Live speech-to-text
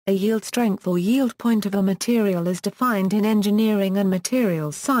A yield strength or yield point of a material is defined in engineering and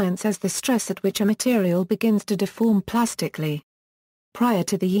materials science as the stress at which a material begins to deform plastically. Prior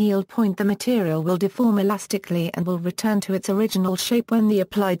to the yield point, the material will deform elastically and will return to its original shape when the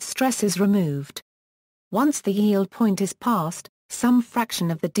applied stress is removed. Once the yield point is passed, some fraction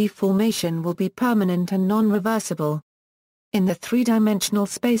of the deformation will be permanent and non-reversible. In the three-dimensional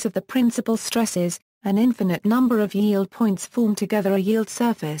space of the principal stresses, an infinite number of yield points form together a yield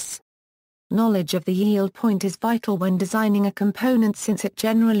surface. Knowledge of the yield point is vital when designing a component since it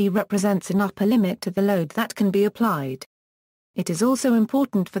generally represents an upper limit to the load that can be applied. It is also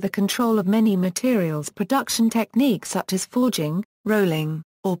important for the control of many materials production techniques such as forging, rolling,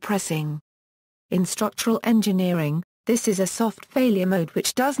 or pressing. In structural engineering, this is a soft failure mode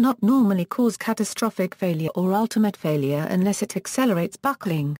which does not normally cause catastrophic failure or ultimate failure unless it accelerates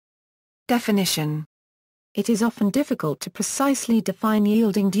buckling. Definition. It is often difficult to precisely define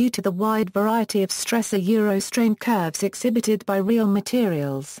yielding due to the wide variety of stress-strain curves exhibited by real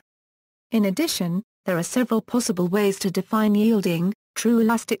materials. In addition, there are several possible ways to define yielding: true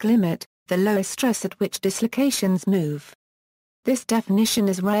elastic limit, the lowest stress at which dislocations move. This definition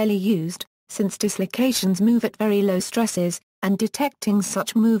is rarely used, since dislocations move at very low stresses, and detecting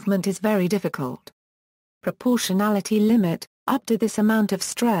such movement is very difficult. Proportionality limit, up to this amount of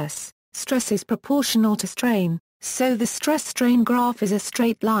stress, stress is proportional to strain, so the stress-strain graph is a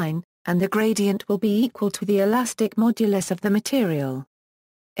straight line, and the gradient will be equal to the elastic modulus of the material.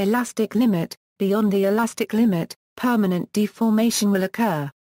 Elastic limit, beyond the elastic limit, permanent deformation will occur.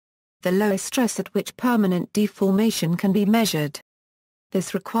 The lowest stress at which permanent deformation can be measured.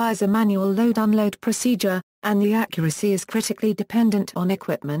 This requires a manual load-unload procedure, and the accuracy is critically dependent on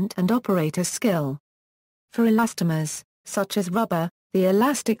equipment and operator skill. For elastomers, such as rubber, the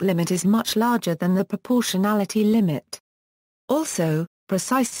elastic limit is much larger than the proportionality limit. Also,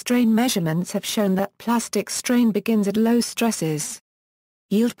 precise strain measurements have shown that plastic strain begins at low stresses.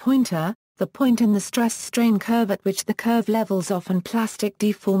 Yield pointer, the point in the stress-strain curve at which the curve levels off and plastic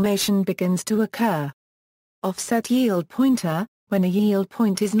deformation begins to occur. Offset yield pointer, when a yield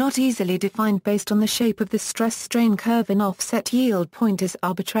point is not easily defined based on the shape of the stress-strain curve, an offset yield point is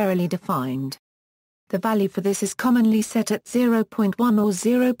arbitrarily defined. The value for this is commonly set at 0.1 or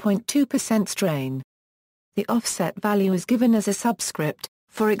 0.2% strain. The offset value is given as a subscript,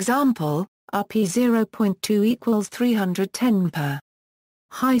 for example, RP 0.2 equals 310 per.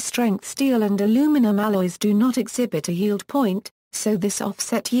 High-strength steel and aluminum alloys do not exhibit a yield point, so this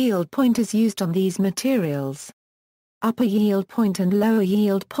offset yield point is used on these materials. Upper yield point and lower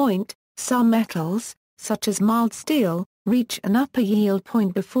yield point, some metals, such as mild steel, reach an upper yield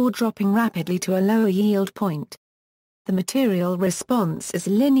point before dropping rapidly to a lower yield point. The material response is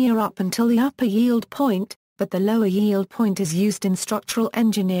linear up until the upper yield point, but the lower yield point is used in structural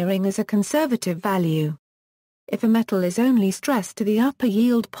engineering as a conservative value. If a metal is only stressed to the upper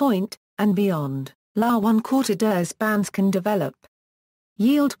yield point, and beyond, La 1/4 bands can develop.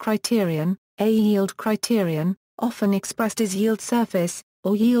 Yield criterion, a yield criterion, often expressed as yield surface,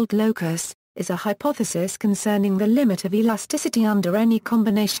 or yield locus, is a hypothesis concerning the limit of elasticity under any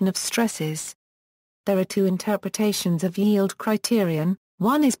combination of stresses. There are two interpretations of yield criterion.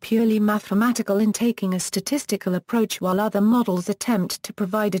 One is purely mathematical in taking a statistical approach, while other models attempt to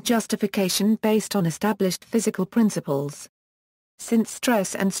provide a justification based on established physical principles. Since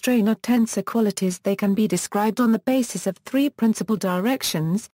stress and strain are tensor qualities, they can be described on the basis of three principal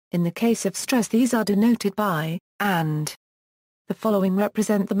directions. In the case of stress, these are denoted by and. The following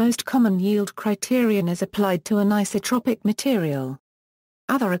represent the most common yield criterion as applied to an isotropic material.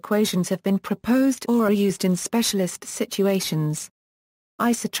 Other equations have been proposed or are used in specialist situations.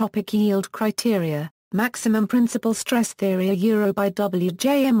 Isotropic yield criteria, maximum principal stress theory Euro by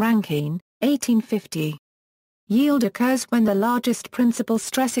W.J.M. Rankine, 1850. Yield occurs when the largest principal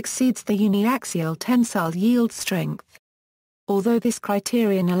stress exceeds the uniaxial tensile yield strength. Although this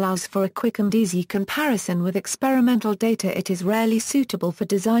criterion allows for a quick and easy comparison with experimental data, it is rarely suitable for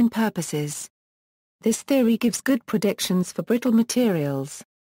design purposes. This theory gives good predictions for brittle materials.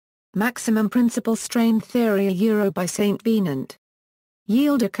 Maximum principal strain theory Euro by St. Venant.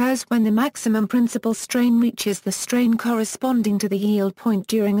 Yield occurs when the maximum principal strain reaches the strain corresponding to the yield point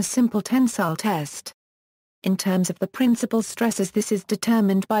during a simple tensile test. In terms of the principal stresses, this is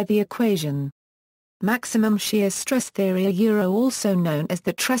determined by the equation. Maximum shear stress theory Euro, also known as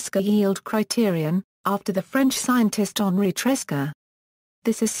the Tresca yield criterion, after the French scientist Henri Tresca.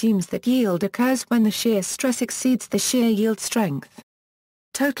 This assumes that yield occurs when the shear stress exceeds the shear yield strength.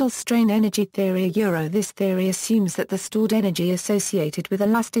 Total strain energy theory Euro. This theory assumes that the stored energy associated with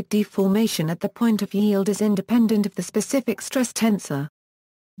elastic deformation at the point of yield is independent of the specific stress tensor.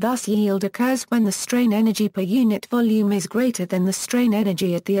 Thus yield occurs when the strain energy per unit volume is greater than the strain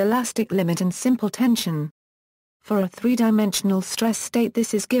energy at the elastic limit in simple tension. For a three-dimensional stress state,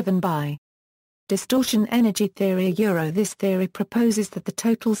 this is given by distortion energy theory. This theory proposes that the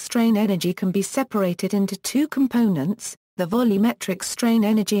total strain energy can be separated into two components, the volumetric strain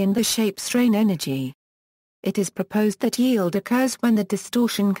energy and the shape strain energy. It is proposed that yield occurs when the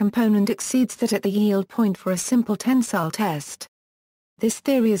distortion component exceeds that at the yield point for a simple tensile test. This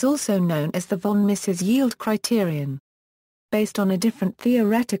theory is also known as the von Mises yield criterion. Based on a different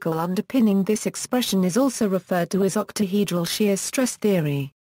theoretical underpinning, this expression is also referred to as octahedral shear stress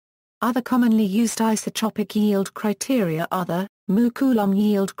theory. Other commonly used isotropic yield criteria are the Mu-Coulomb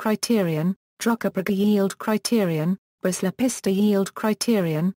yield criterion, Drucker-Brugger yield criterion, Bristler-Pista yield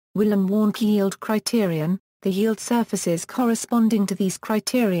criterion, Willem-Warnke yield criterion. The yield surfaces corresponding to these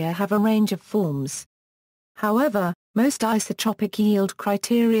criteria have a range of forms. However, most isotropic yield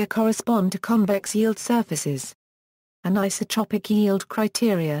criteria correspond to convex yield surfaces. An isotropic yield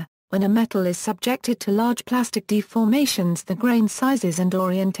criteria: when a metal is subjected to large plastic deformations, the grain sizes and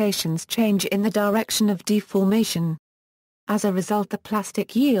orientations change in the direction of deformation. As a result, the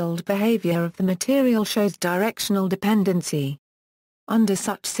plastic yield behavior of the material shows directional dependency. Under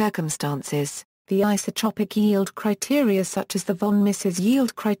such circumstances, the isotropic yield criteria such as the von Mises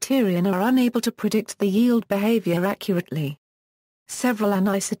yield criterion are unable to predict the yield behavior accurately. Several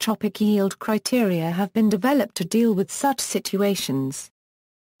anisotropic yield criteria have been developed to deal with such situations.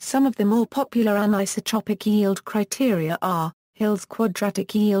 Some of the more popular anisotropic yield criteria are Hill's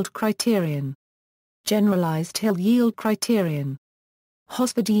quadratic yield criterion, generalized Hill yield criterion,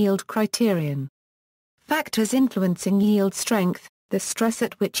 Hosford yield criterion. Factors influencing yield strength: the stress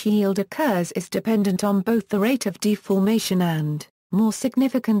at which yield occurs is dependent on both the rate of deformation and, more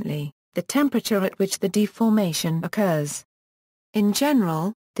significantly, the temperature at which the deformation occurs. In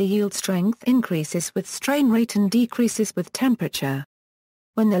general, the yield strength increases with strain rate and decreases with temperature.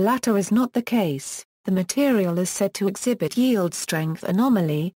 When the latter is not the case, the material is said to exhibit yield strength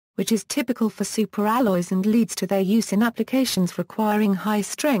anomaly, which is typical for superalloys and leads to their use in applications requiring high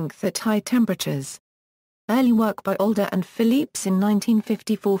strength at high temperatures. Early work by Alder and Phillips in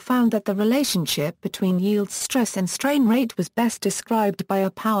 1954 found that the relationship between yield stress and strain rate was best described by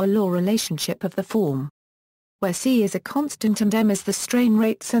a power law relationship of the form, where C is a constant and M is the strain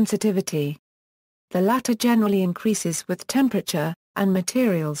rate sensitivity. The latter generally increases with temperature, and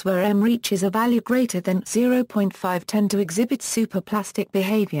materials where M reaches a value greater than 0.5 tend to exhibit superplastic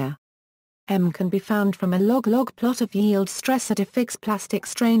behavior. M can be found from a log-log plot of yield stress at a fixed plastic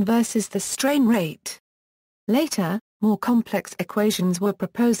strain versus the strain rate. Later, more complex equations were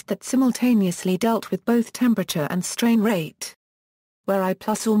proposed that simultaneously dealt with both temperature and strain rate, where I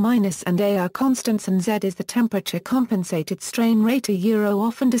plus or minus and A are constants and Z is the temperature-compensated strain rate,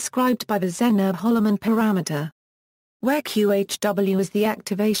 often described by the Zenner-Holloman parameter, where QHW is the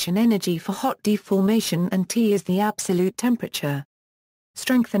activation energy for hot deformation and T is the absolute temperature.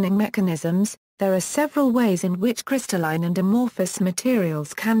 Strengthening mechanisms: there are several ways in which crystalline and amorphous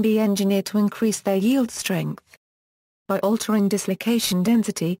materials can be engineered to increase their yield strength. By altering dislocation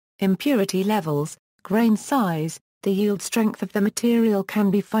density, impurity levels, grain size, the yield strength of the material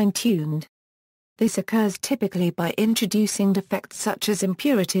can be fine-tuned. This occurs typically by introducing defects such as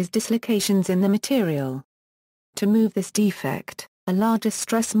impurities dislocations in the material. To move this defect, a larger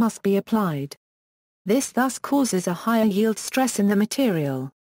stress must be applied. This thus causes a higher yield stress in the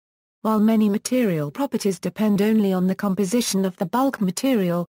material. While many material properties depend only on the composition of the bulk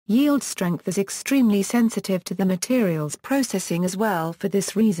material, yield strength is extremely sensitive to the material's processing as well for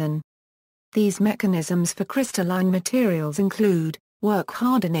this reason. These mechanisms for crystalline materials include work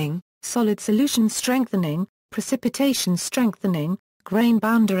hardening, solid solution strengthening, precipitation strengthening, grain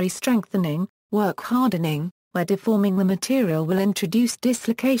boundary strengthening, work hardening, where deforming the material will introduce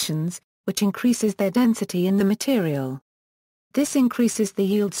dislocations, which increases their density in the material. This increases the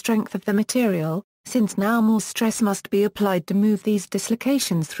yield strength of the material, since now more stress must be applied to move these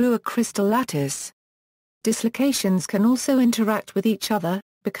dislocations through a crystal lattice. Dislocations can also interact with each other,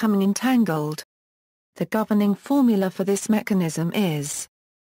 becoming entangled. The governing formula for this mechanism is: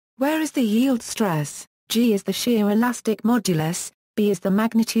 where is the yield stress, G is the shear elastic modulus, B is the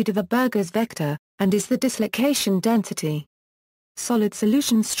magnitude of the Burger's vector, and is the dislocation density. Solid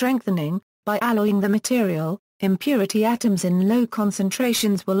solution strengthening: by alloying the material, impurity atoms in low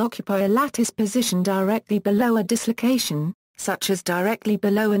concentrations will occupy a lattice position directly below a dislocation, such as directly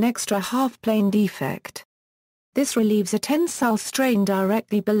below an extra half-plane defect. This relieves a tensile strain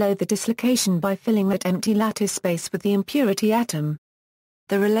directly below the dislocation by filling that empty lattice space with the impurity atom.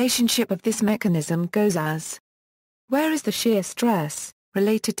 The relationship of this mechanism goes as: where is the shear stress,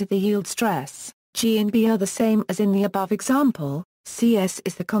 related to the yield stress. G and B are the same as in the above example. Cs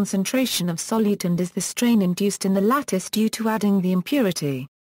is the concentration of solute and is the strain induced in the lattice due to adding the impurity.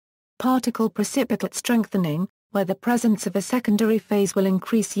 Particle precipitate strengthening, where the presence of a secondary phase will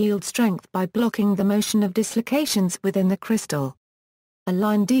increase yield strength by blocking the motion of dislocations within the crystal. A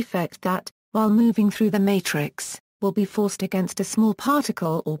line defect that, while moving through the matrix, will be forced against a small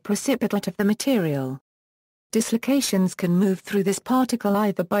particle or precipitate of the material. Dislocations can move through this particle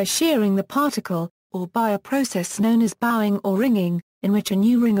either by shearing the particle, or by a process known as bowing or ringing, in which a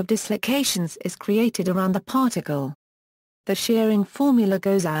new ring of dislocations is created around the particle. The shearing formula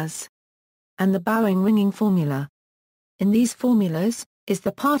goes as and the bowing-ringing formula. In these formulas, is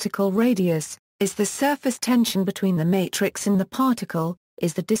the particle radius, is the surface tension between the matrix and the particle,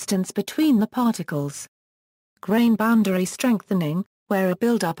 is the distance between the particles. Grain boundary strengthening, where a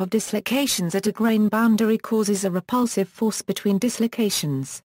buildup of dislocations at a grain boundary causes a repulsive force between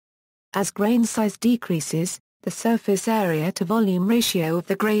dislocations. As grain size decreases, the surface area to volume ratio of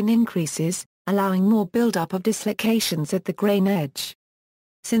the grain increases, allowing more buildup of dislocations at the grain edge.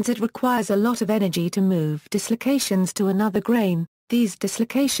 Since it requires a lot of energy to move dislocations to another grain, these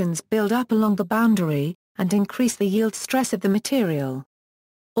dislocations build up along the boundary, and increase the yield stress of the material.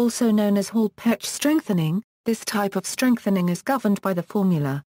 Also known as Hall-Petch strengthening, this type of strengthening is governed by the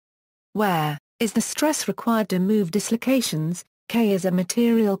formula. Where is the stress required to move dislocations? K is a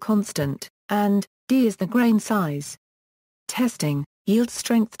material constant, and D is the grain size. Testing. Yield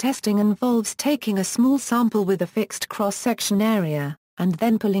strength testing involves taking a small sample with a fixed cross-section area, and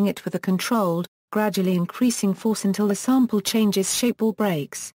then pulling it with a controlled, gradually increasing force until the sample changes shape or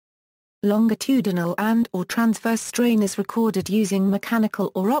breaks. Longitudinal and/or transverse strain is recorded using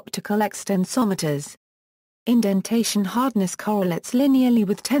mechanical or optical extensometers. Indentation hardness correlates linearly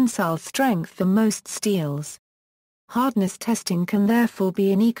with tensile strength for most steels. Hardness testing can therefore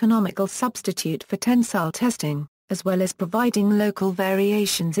be an economical substitute for tensile testing, as well as providing local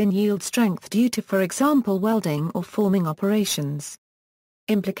variations in yield strength due to, for example, welding or forming operations.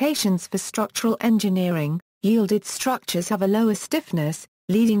 Implications for structural engineering. Yielded structures have a lower stiffness,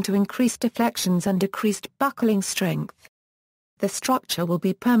 leading to increased deflections and decreased buckling strength. The structure will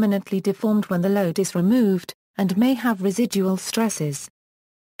be permanently deformed when the load is removed, and may have residual stresses.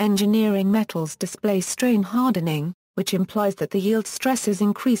 Engineering metals display strain hardening, which implies that the yield stress is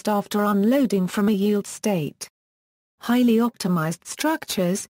increased after unloading from a yield state. Highly optimized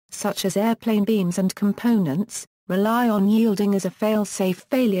structures, such as airplane beams and components, rely on yielding as a fail-safe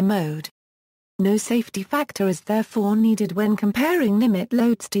failure mode. No safety factor is therefore needed when comparing limit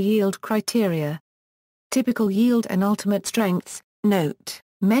loads to yield criteria. Typical yield and ultimate strengths. Note,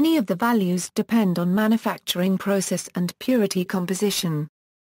 many of the values depend on manufacturing process and purity composition.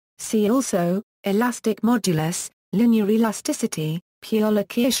 See also, elastic modulus, linear elasticity,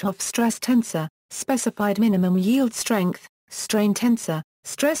 Piola-Kirchhoff stress tensor, specified minimum yield strength, strain tensor,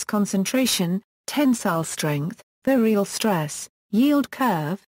 stress concentration, tensile strength, virial stress, yield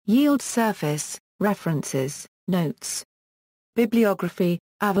curve, yield surface. References, notes. Bibliography,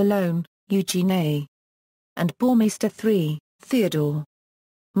 Avallone, Eugene A. and Baumeister III, Theodore.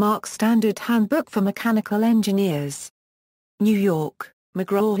 Mark Standard Handbook for Mechanical Engineers. New York,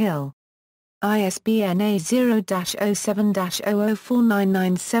 McGraw-Hill. ISBN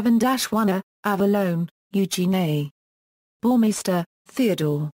A0-07-004997-1. Avallone, Eugene A. Baumeister,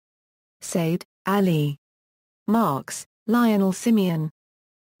 Theodore. Said, Ali. Marx, Lionel Simeon.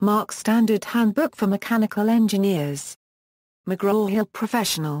 Mark Standard Handbook for Mechanical Engineers. McGraw-Hill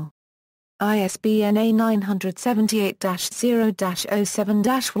Professional. ISBN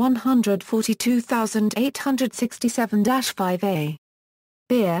A978-0-07-142867-5A.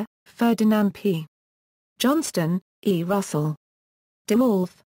 Beer, Ferdinand P. Johnston, E. Russell.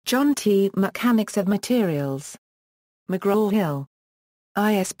 DeWolf, John T. Mechanics of Materials. McGraw-Hill.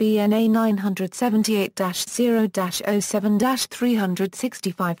 ISBN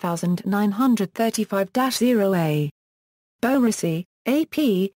A978-0-07-365935-0A. Borisy, A.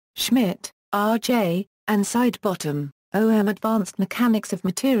 P., Schmidt, R. J., and Sidebottom, O. M. Advanced Mechanics of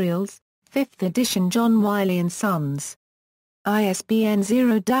Materials, 5th edition John Wiley & Sons. ISBN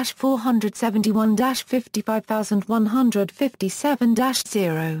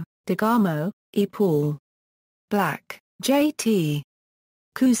 0-471-55157-0. DeGarmo, E. Paul. Black, J. T.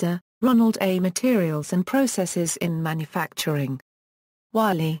 Cusa, Ronald A. Materials and Processes in Manufacturing.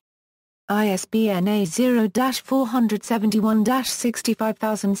 Wiley. ISBN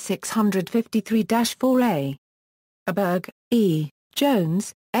A0-471-65653-4A. Aberg, E.,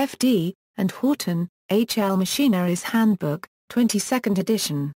 Jones, F. D., and Horton, H. L. Machinery's Handbook, 22nd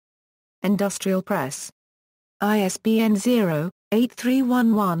edition. Industrial Press. ISBN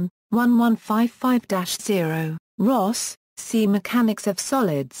 8311-1155-0, Ross, C. Mechanics of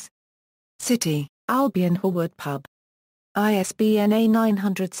Solids. City, Albion Hallwood Pub. ISBN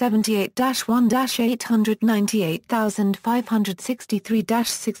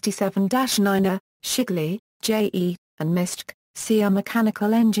A978-1-898563-67-9. Shigley, J. E., and Mistk, C. A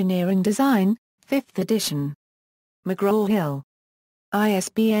Mechanical Engineering Design, 5th edition. McGraw-Hill.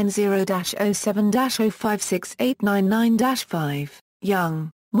 ISBN 0-07-056899-5. Young,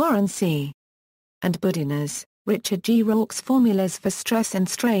 Warren C. and Budinas, Richard G. Rorke's Formulas for Stress and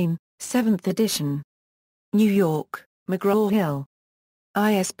Strain, 7th edition. New York, McGraw-Hill.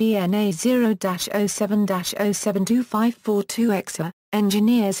 ISBN A0-07-072542-X.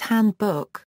 Engineer's Handbook.